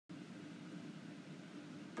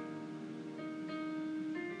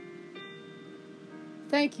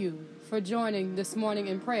Thank you for joining this morning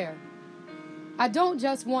in prayer. I don't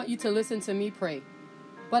just want you to listen to me pray,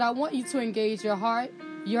 but I want you to engage your heart,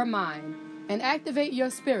 your mind, and activate your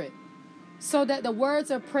spirit so that the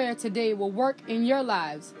words of prayer today will work in your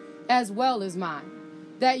lives as well as mine,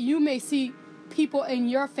 that you may see people in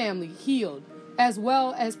your family healed as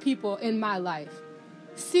well as people in my life.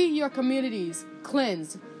 See your communities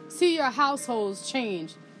cleansed. See your households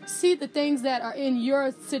changed. See the things that are in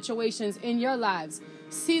your situations, in your lives.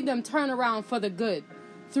 See them turn around for the good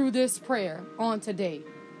through this prayer on today.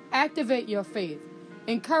 Activate your faith.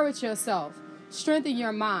 Encourage yourself. Strengthen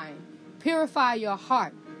your mind. Purify your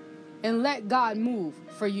heart. And let God move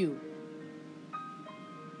for you.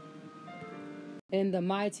 In the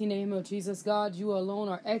mighty name of Jesus, God, you alone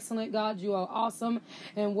are excellent, God. You are awesome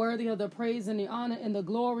and worthy of the praise and the honor and the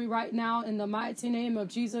glory right now in the mighty name of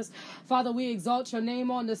Jesus. Father, we exalt your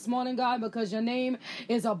name on this morning, God, because your name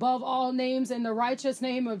is above all names in the righteous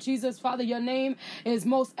name of Jesus. Father, your name is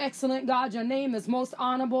most excellent, God. Your name is most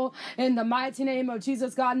honorable in the mighty name of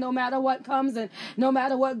Jesus, God. No matter what comes and no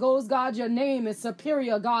matter what goes, God, your name is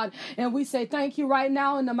superior, God. And we say thank you right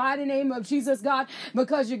now in the mighty name of Jesus, God,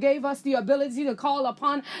 because you gave us the ability to call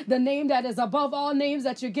upon the name that is above all names,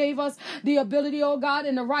 that you gave us the ability, oh God,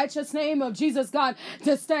 in the righteous name of Jesus, God,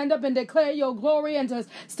 to stand up and declare your glory and to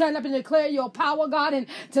stand up and declare your power, God, and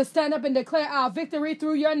to stand up and declare our victory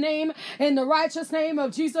through your name in the righteous name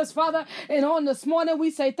of Jesus, Father. And on this morning, we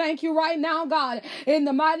say thank you right now, God, in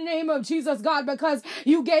the mighty name of Jesus, God, because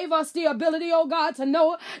you gave us the ability, oh God, to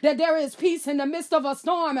know that there is peace in the midst of a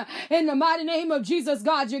storm. In the mighty name of Jesus,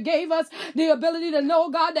 God, you gave us the ability to know,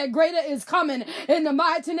 God, that greater is coming. In the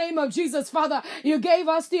mighty name of Jesus, Father, you gave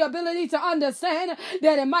us the ability to understand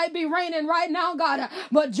that it might be raining right now, God,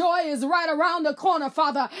 but joy is right around the corner,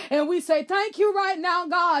 Father. And we say thank you right now,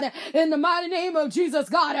 God, in the mighty name of Jesus,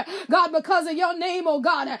 God. God, because of your name, oh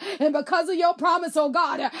God, and because of your promise, oh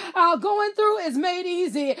God, our going through is made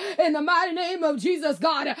easy in the mighty name of Jesus,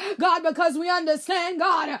 God. God, because we understand,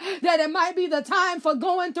 God, that it might be the time for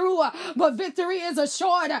going through, but victory is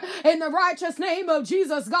assured in the righteous name of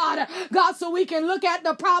Jesus, God. God, so we can look at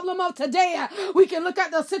the problem of today. We can look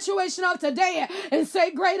at the situation of today and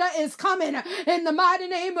say greater is coming in the mighty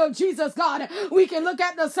name of Jesus, God. We can look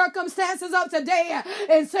at the circumstances of today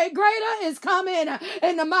and say greater is coming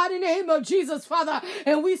in the mighty name of Jesus, Father.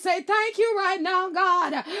 And we say thank you right now,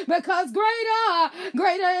 God, because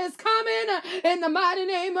greater is coming in the mighty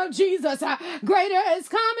name of Jesus. Greater is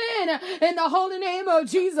coming in the holy name of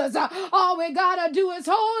Jesus. All we gotta do is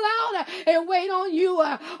hold out and wait on you.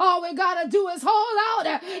 All we gotta do is hold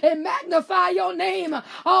out and magnify your name.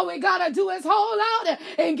 All we gotta do is hold out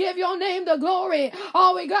and give your name the glory.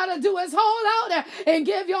 All we gotta do is hold out and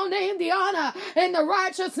give your name the honor in the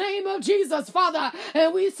righteous name of Jesus, Father.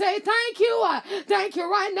 And we say thank you. Thank you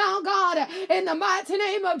right now, God, in the mighty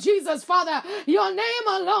name of Jesus, Father. Your name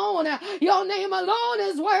alone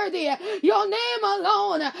is worthy. Your name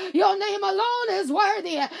alone is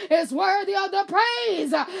worthy. It's worthy of the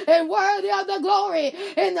praise and worthy of the glory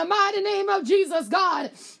in the mighty name of Jesus,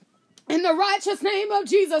 God. In the righteous name of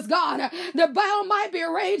Jesus, God, the battle might be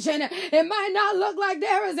raging. It might not look like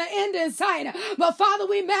there is an end in sight. But Father,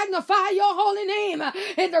 we magnify your holy name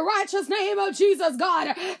in the righteous name of Jesus,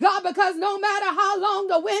 God. God, because no matter how long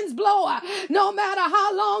the winds blow,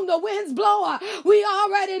 we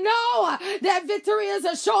already know that victory is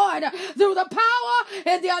assured through the power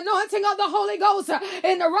and the anointing of the Holy Ghost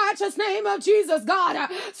in the righteous name of Jesus, God.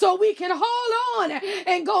 So we can hold on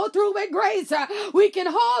and go through with grace. We can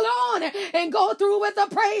hold on and go through with the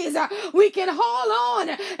praise. We can hold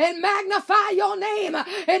on and magnify your name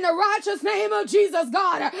in the righteous name of Jesus,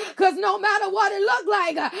 God. Because no matter what it looked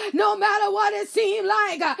like, no matter what it seemed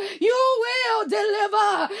like, you will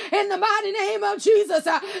deliver in the mighty name of Jesus.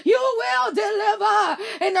 You will deliver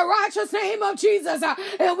in the righteous name of Jesus.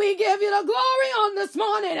 And we give you the glory on this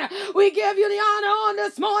morning. We give you the honor on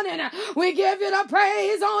this morning. We give you the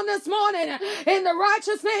praise on this morning in the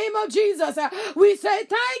righteous name of Jesus. We say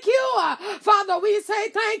thank you. Father, we say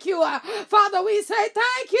thank you. Father, we say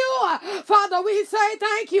thank you. Father, we say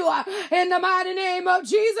thank you. In the mighty name of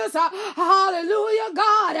Jesus. Hallelujah,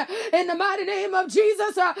 God. In the mighty name of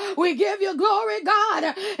Jesus, we give you glory,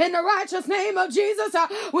 God. In the righteous name of Jesus,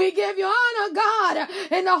 we give you honor, God.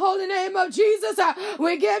 In the holy name of Jesus,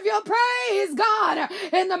 we give you praise, God.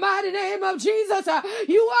 In the mighty name of Jesus,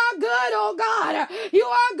 you are good, oh God. You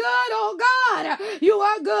are good, oh God. You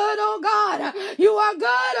are good, oh God. You are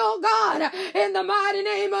good, oh oh God, in the mighty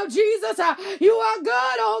name of Jesus. You are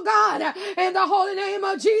good, oh God, in the holy name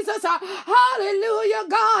of Jesus. Hallelujah,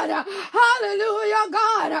 God. Hallelujah,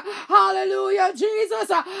 God. Hallelujah,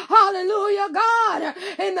 Jesus. Hallelujah, God.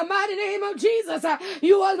 In the mighty name of Jesus.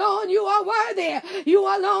 You alone, you are worthy. You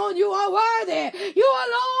alone, you are worthy. You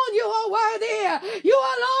alone, you are worthy. You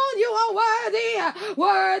alone, you are worthy.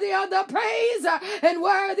 Worthy of the praise and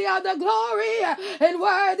worthy of the glory and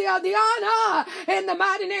worthy of the honor. In the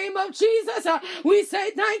mighty name of Jesus, we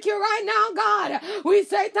say thank you right now, God. We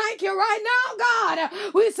say thank you right now, God.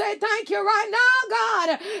 We say thank you right now,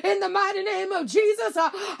 God. In the mighty name of Jesus,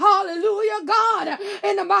 hallelujah, God.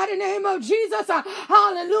 In the mighty name of Jesus,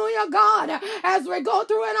 hallelujah, God. As we go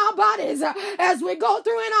through in our bodies, as we go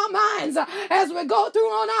through in our minds, as we go through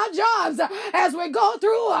on our jobs, as we go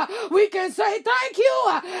through, we can say thank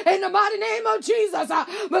you in the mighty name of Jesus,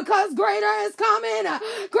 because greater is coming,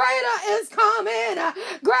 greater is coming,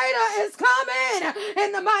 greater is coming.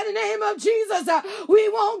 In the mighty name of Jesus, we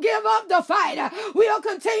won't give up the fight. We'll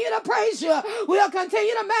continue to praise you. We'll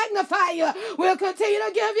continue to magnify you. We'll continue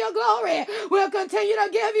to give you glory. We'll continue to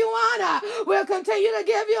give you honor. We'll continue to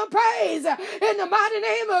give you praise in the mighty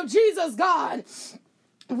name of Jesus, God.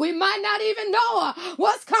 We might not even know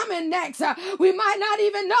what's coming next. We might not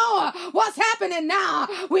even know what's happening now.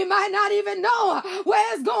 We might not even know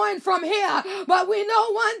where it's going from here. But we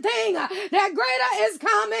know one thing, that greater is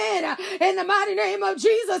coming in the mighty name of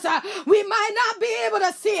Jesus. We might not be able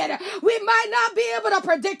to see it. We might not be able to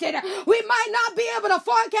predict it. We might not be able to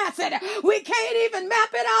forecast it. We can't even map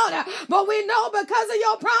it out. But we know because of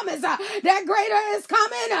your promise that greater is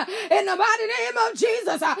coming in the mighty name of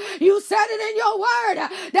Jesus. You said it in your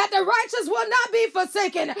word that the righteous will not be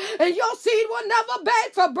forsaken and your seed will never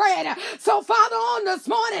beg for bread. So Father, on this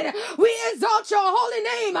morning, we exalt your holy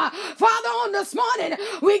name. Father, on this morning,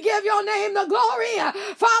 we give your name the glory.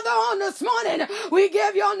 Father, on this morning, we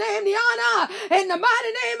give your name the honor in the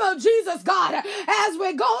mighty name of Jesus, God. As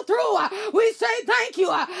we go through, we say thank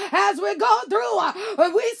you. As we go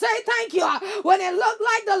through, we say thank you. When it looked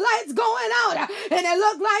like the lights going out and it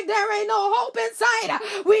looked like there ain't no hope in sight,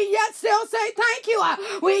 we yet still say thank you.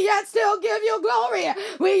 We yet still give you glory.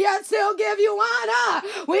 We yet still give you honor.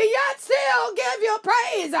 We yet still give you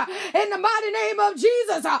praise in the mighty name of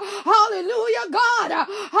Jesus. Hallelujah, God.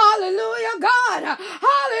 Hallelujah, God.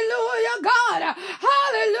 Hallelujah, God.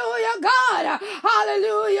 Hallelujah, God.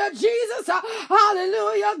 Hallelujah, Jesus.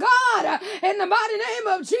 Hallelujah, God. In the mighty name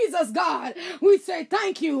of Jesus, God, we say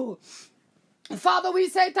thank you. Father, we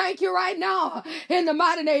say thank you right now in the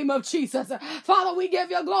mighty name of Jesus. Father, we give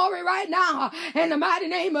you glory right now in the mighty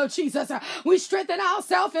name of Jesus. We strengthen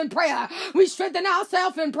ourselves in prayer. We strengthen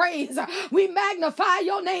ourselves in praise. We magnify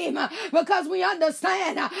your name because we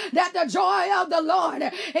understand that the joy of the Lord,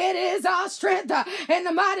 it is our strength in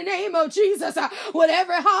the mighty name of Jesus. With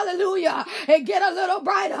every hallelujah, it get a little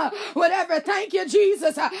brighter. With every thank you,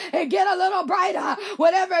 Jesus, it get a little brighter.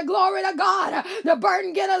 With every glory to God, the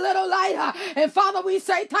burden get a little lighter. And Father, we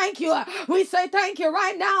say thank you. We say thank you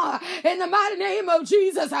right now in the mighty name of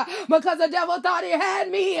Jesus, because the devil thought he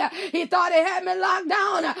had me. He thought he had me locked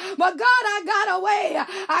down. But God, I got away.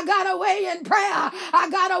 I got away in prayer. I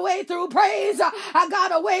got away through praise. I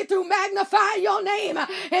got away through magnify your name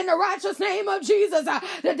in the righteous name of Jesus.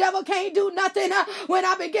 The devil can't do nothing when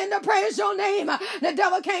I begin to praise your name. The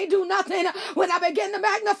devil can't do nothing when I begin to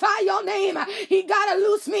magnify your name. He got to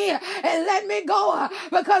loose me and let me go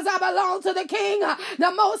because I belong to the King,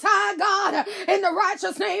 the Most High God, in the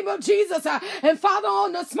righteous name of Jesus. And Father,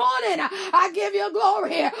 on this morning, I give you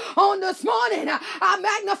glory. On this morning, I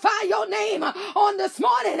magnify your name. On this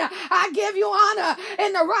morning, I give you honor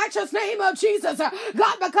in the righteous name of Jesus.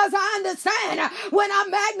 God, because I understand when I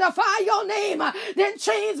magnify your name, then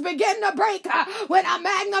chains begin to break. When I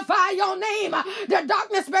magnify your name, the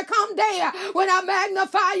darkness become day. When I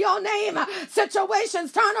magnify your name,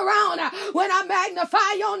 situations turn around. When I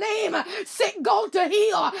magnify your name, sick go to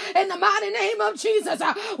heal in the mighty name of Jesus.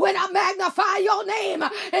 When I magnify your name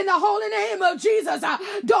in the holy name of Jesus,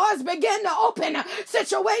 doors begin to open,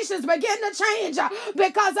 situations begin to change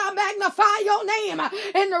because I magnify your name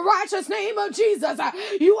in the righteous name of Jesus.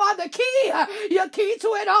 You are the key, you're key to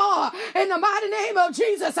it all in the mighty name of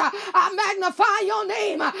Jesus. I magnify your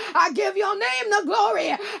name. I give your name the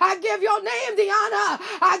glory. I give your name the honor.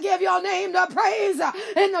 I give your name the praise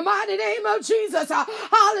in the mighty name of Jesus.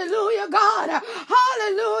 Hallelujah, God. God.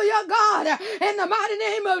 Hallelujah, God. In the mighty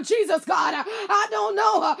name of Jesus, God. I don't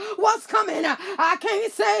know what's coming. I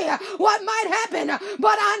can't say what might happen,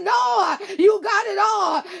 but I know you got it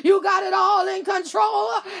all. You got it all in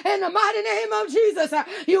control. In the mighty name of Jesus,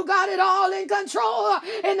 you got it all in control.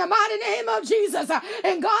 In the mighty name of Jesus.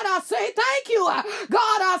 And God, I say thank you.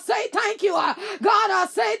 God, I say thank you. God, I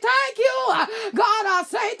say thank you. God, I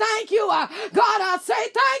say thank you. God, I say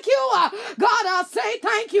thank you. God, I say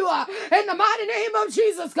thank you. In the mighty name of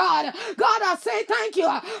Jesus, God. God, I say thank you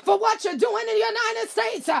for what you're doing in the United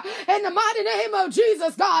States. In the mighty name of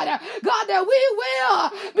Jesus, God. God, that we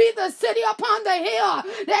will be the city upon the hill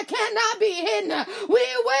that cannot be hidden. We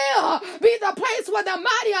will be the place where the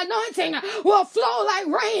mighty anointing will flow like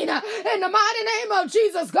rain. In the mighty name of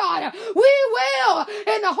Jesus, God. We will,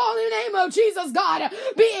 in the holy name of Jesus, God,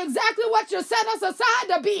 be exactly what you set us aside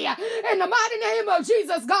to be. In the mighty name of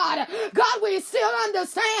Jesus, God. God, we still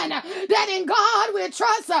understand that in God we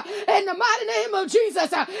trust. In the mighty name of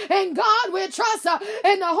Jesus. In God we trust.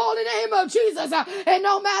 In the holy name of Jesus. And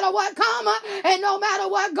no matter what come, and no matter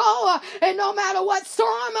what go, and no matter what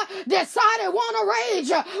storm decided want to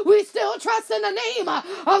rage, we still trust in the name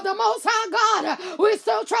of the Most High God. We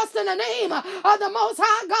still trust in the name of the Most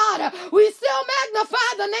High God. We still magnify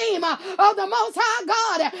the name of the Most High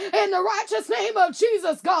God in the righteous name of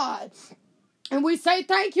Jesus, God. And we say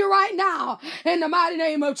thank you right now in the mighty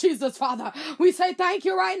name of Jesus, Father. We say thank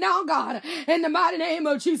you right now, God, in the mighty name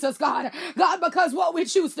of Jesus, God. God, because what we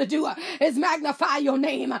choose to do is magnify your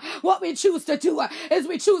name. What we choose to do is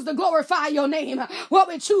we choose to glorify your name. What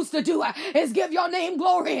we choose to do is give your name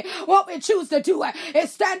glory. What we choose to do is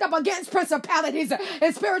stand up against principalities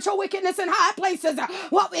and spiritual wickedness in high places.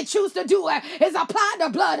 What we choose to do is apply the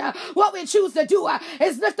blood. What we choose to do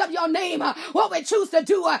is lift up your name. What we choose to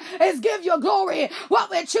do is give your glory.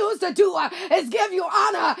 What we choose to do is give you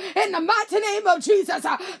honor in the mighty name of Jesus,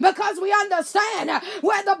 because we understand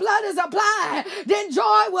where the blood is applied, then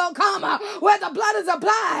joy will come. Where the blood is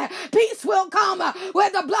applied, peace will come.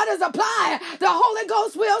 Where the blood is applied, the Holy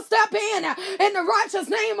Ghost will step in the righteous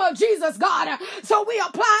name of Jesus, God. So we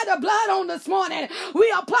apply the blood on this morning.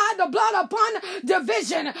 We apply the blood upon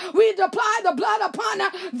division. We apply the blood upon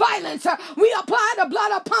violence. We apply the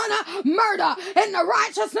blood upon murder in the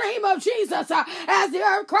righteous name of Jesus. As the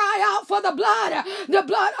earth cry out for the blood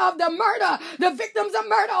of the murder, the victims of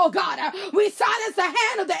murder, oh God. We silence the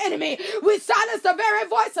hand of the enemy. We silence the very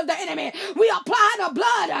voice of the enemy. We apply the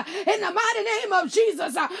blood in the mighty name of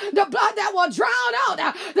Jesus. The blood that will drown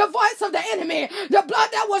out the voice of the enemy. The blood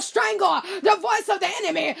that will strangle the voice of the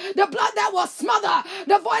enemy. The blood that will smother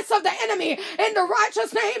the voice of the enemy in the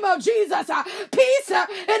righteous name of Jesus. Peace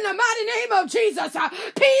in the mighty name of Jesus.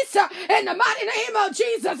 Peace in the mighty name of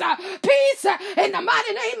Jesus. Peace in the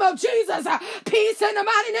mighty name of Jesus. Peace in the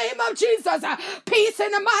mighty name of Jesus. Peace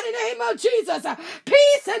in the mighty name of Jesus.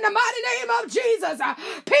 Peace in the mighty name of Jesus.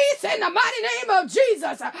 Peace in the mighty name of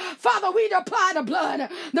Jesus. Father, we apply the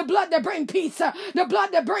blood that bring peace, the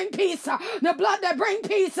blood that bring peace, the blood that bring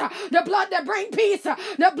peace, the blood that bring peace,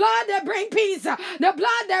 the blood that bring peace, the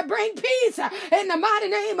blood that bring peace in the mighty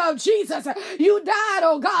name of Jesus. You died,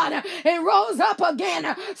 oh God, and rose up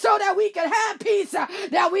again so that we could have peace,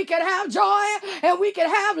 that we could have joy, and we can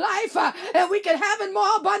have life, and we can have it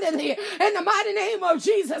more abundantly in the mighty name of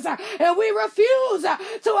Jesus. And we refuse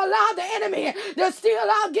to allow the enemy to steal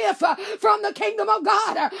our gift from the kingdom of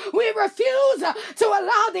God. We refuse to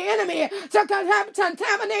allow the enemy to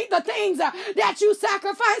contaminate the things that you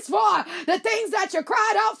sacrificed for, the things that you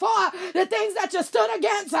cried out for, the things that you stood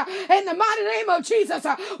against in the mighty name of Jesus.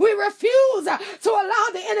 We refuse to allow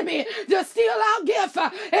the enemy to steal our gift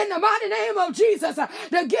in the mighty name of Jesus.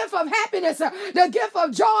 The gift of happiness, the gift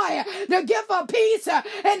of joy, the gift of peace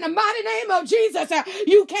in the mighty name of Jesus.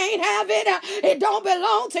 You can't have it. It don't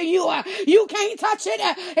belong to you. You can't touch it.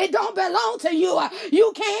 It don't belong to you.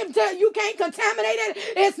 You can't contaminate it.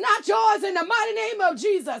 It's not yours in the mighty name of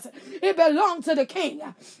Jesus. It belongs to the King.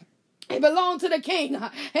 It belonged to the King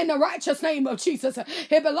in the righteous name of Jesus.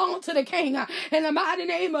 It belonged to the King in the mighty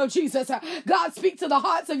name of Jesus. God, speak to the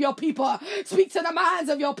hearts of your people. Speak to the minds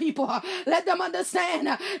of your people. Let them understand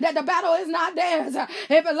that the battle is not theirs.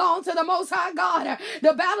 It belongs to the Most High God.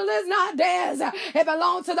 The battle is not theirs. It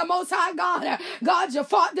belongs to the Most High God. God, you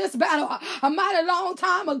fought this battle a mighty long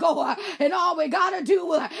time ago. And all we got to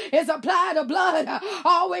do is apply the blood.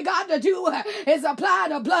 All we got to do is apply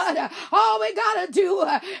the blood. All we got to do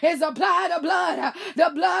is apply apply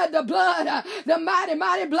the blood, the mighty,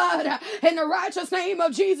 mighty blood, in the righteous name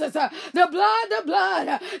of Jesus. The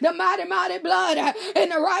blood, the mighty, mighty blood, in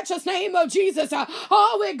the righteous name of Jesus.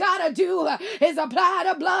 All we gotta do is apply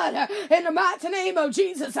the blood in the mighty name of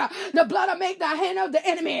Jesus. The blood will make the hand of the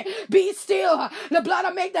enemy be still. The blood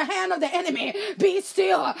will make the hand of the enemy be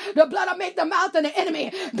still. The blood will make the mouth of the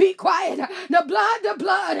enemy be quiet. The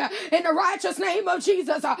blood, in the righteous name of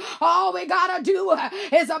Jesus. All we gotta do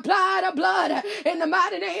is apply the blood in the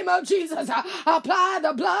mighty name of Jesus. Apply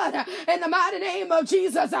the blood in the mighty name of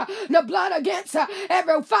Jesus. The blood against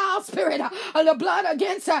every foul spirit. The blood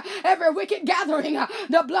against every wicked gathering.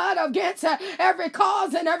 The blood against every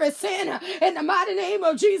cause and every sin in the mighty name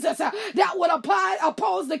of Jesus that would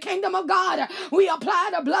oppose the kingdom of God. We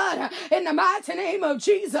apply the blood in the mighty name of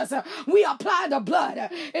Jesus. We apply the blood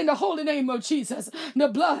in the holy name of Jesus. The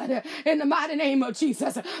blood in the mighty name of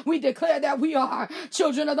Jesus. We declare that we are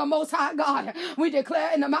children of the Most High God. We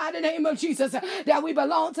declare in the mighty name of Jesus that we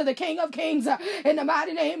belong to the King of Kings. In the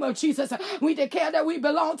mighty name of Jesus, we declare that we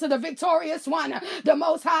belong to the victorious one, the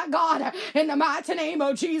Most High God. In the mighty name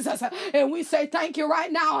of Jesus, and we say thank you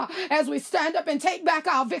right now as we stand up and take back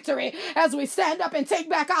our victory, as we stand up and take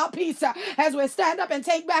back our peace, as we stand up and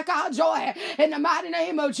take back our joy. In the mighty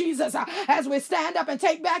name of Jesus, as we stand up and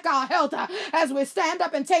take back our health, as we stand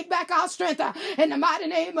up and take back our strength. In the mighty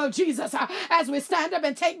name of Jesus, as we stand up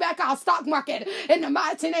and take back our stock market. In the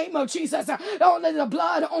mighty name of Jesus, only the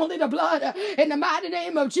blood, in the mighty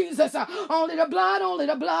name of Jesus, only the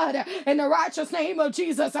blood, in the righteous name of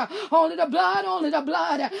Jesus, only the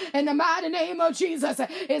blood, in the mighty name of Jesus.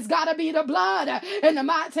 It's gotta be the blood in the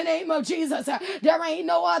mighty name of Jesus. There ain't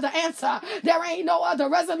no other answer. There ain't no other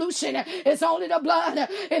resolution. It's only the blood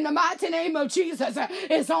in the mighty name of Jesus.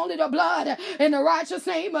 It's only the blood in the righteous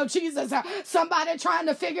name of Jesus. Somebody trying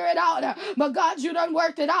to figure it out, but God, you done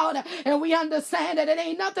worked it out, and we understand that it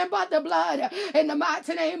ain't nothing but the blood in the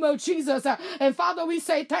mighty name of Jesus. And Father, we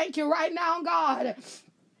say thank you right now, God.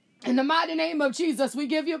 In the mighty name of Jesus, we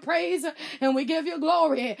give you praise and we give you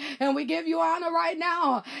glory and we give you honor right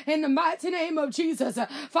now. In the mighty name of Jesus,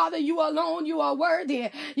 Father, you alone, you are worthy.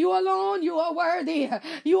 You alone, you are worthy.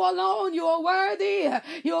 You alone, you are worthy.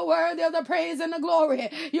 You are worthy of the praise and the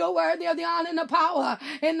glory. You are worthy of the honor and the power.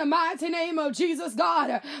 In the mighty name of Jesus,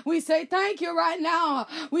 God, we say thank you right now.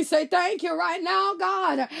 We say thank you right now,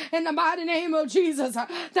 God. In the mighty name of Jesus,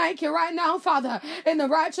 thank you right now, Father. In the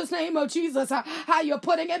righteous name of Jesus, how you're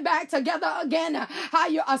putting it back together again, how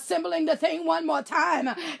you're assembling the thing one more time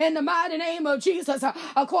in the mighty name of Jesus,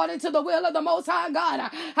 according to the will of the Most High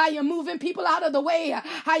God, how you're moving people out of the way,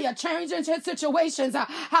 how you're changing situations,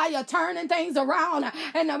 how you're turning things around,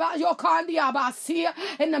 and about your kandiabasia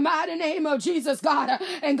in the mighty name of Jesus, God.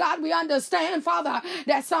 And God, we understand, Father,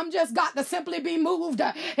 that some just got to simply be moved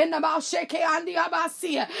in the Mausheke,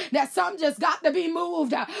 that some just got to be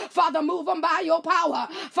moved. Father, move them by your power.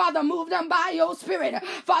 Father, move them by your spirit.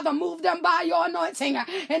 Father, move them by your anointing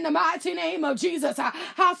in the mighty name of Jesus.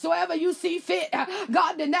 Howsoever you see fit,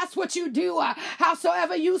 God, then that's what you do.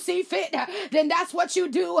 Howsoever you see fit, then that's what you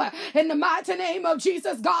do in the mighty name of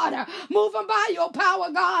Jesus, God. Move them by your power,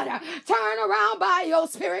 God. Turn around by your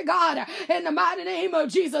spirit, God, in the mighty name of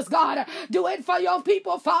Jesus, God. Do it for your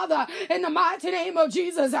people, Father, in the mighty name of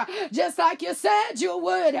Jesus, just like you said you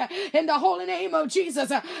would in the holy name of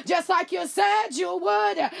Jesus, just like you said you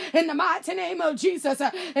would in the mighty name of Jesus.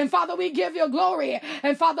 And Father, we give you glory,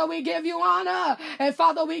 and Father, we give you honor, and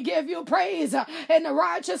Father, we give you praise in the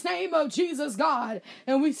righteous name of Jesus, God.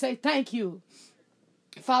 And we say thank you.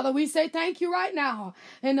 Father, we say thank you right now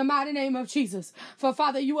in the mighty name of Jesus. For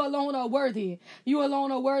Father, you alone are worthy. You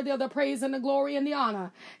alone are worthy of the praise and the glory and the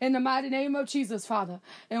honor in the mighty name of Jesus, Father.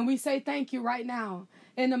 And we say thank you right now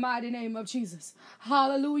in the mighty name of Jesus.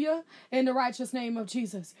 Hallelujah. In the righteous name of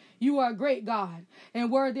Jesus. You are a great God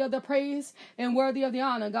and worthy of the praise and worthy of the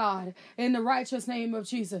honor, God, in the righteous name of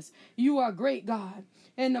Jesus. You are a great God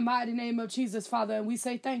in the mighty name of Jesus, Father. And we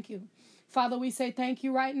say thank you. Father, we say thank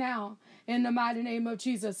you right now in the mighty name of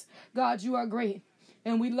Jesus. God, you are great.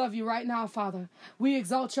 And we love you right now, Father. We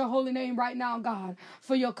exalt your holy name right now, God,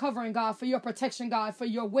 for your covering, God, for your protection, God, for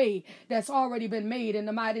your way that's already been made in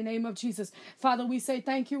the mighty name of Jesus. Father, we say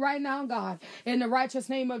thank you right now, God, in the righteous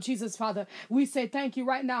name of Jesus, Father. We say thank you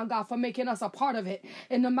right now, God, for making us a part of it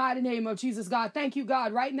in the mighty name of Jesus, God. Thank you,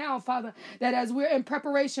 God, right now, Father, that as we're in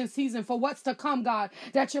preparation season for what's to come, God,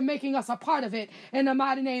 that you're making us a part of it in the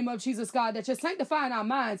mighty name of Jesus, God, that you're sanctifying our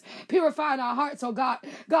minds, purifying our hearts, oh God,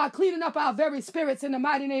 God, cleaning up our very spirits in in the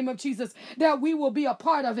mighty name of Jesus, that we will be a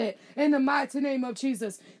part of it in the mighty name of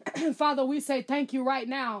Jesus. Father, we say thank you right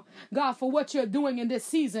now, God, for what you're doing in this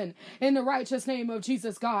season in the righteous name of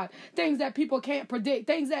Jesus, God. Things that people can't predict,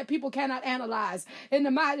 things that people cannot analyze in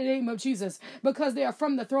the mighty name of Jesus, because they are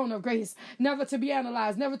from the throne of grace, never to be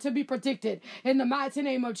analyzed, never to be predicted in the mighty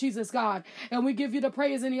name of Jesus, God. And we give you the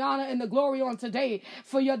praise and the honor and the glory on today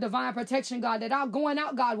for your divine protection, God, that our going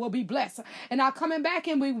out, God, will be blessed, and our coming back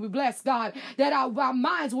in we will be blessed, God, that our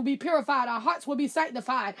minds will be purified, our hearts will be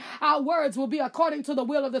sanctified, our words will be according to the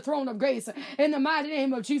will of the throne of grace in the mighty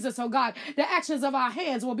name of Jesus, oh God. The actions of our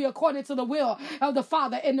hands will be according to the will of the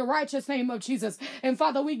Father in the righteous name of Jesus. And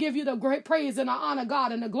Father, we give you the great praise and the honor,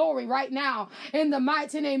 God, and the glory right now in the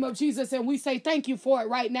mighty name of Jesus, and we say thank you for it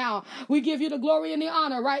right now. We give you the glory and the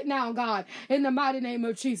honor right now, God, in the mighty name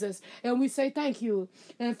of Jesus, and we say thank you.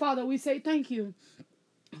 And Father, we say thank you.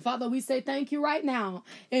 Father, we say thank you right now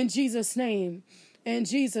in Jesus' name. In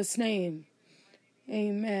Jesus' name.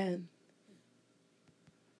 Amen.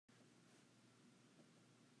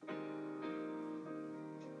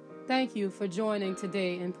 Thank you for joining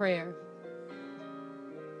today in prayer.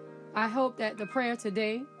 I hope that the prayer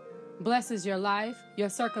today blesses your life, your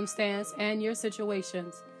circumstance, and your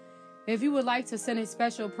situations. If you would like to send a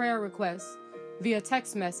special prayer request via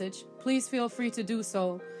text message, please feel free to do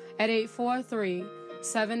so at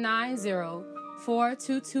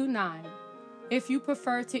 843-790-4229. If you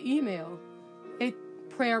prefer to email a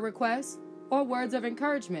prayer request or words of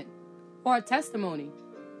encouragement or a testimony,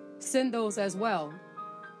 send those as well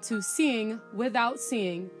to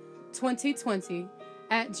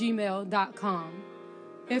seeingwithoutseeing2020@gmail.com.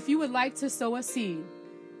 If you would like to sow a seed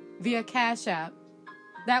via Cash App,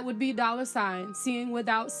 that would be $ Seeing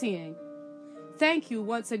Without Seeing. Thank you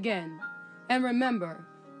once again. And remember,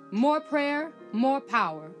 more prayer, more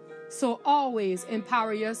power. So always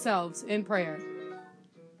empower yourselves in prayer.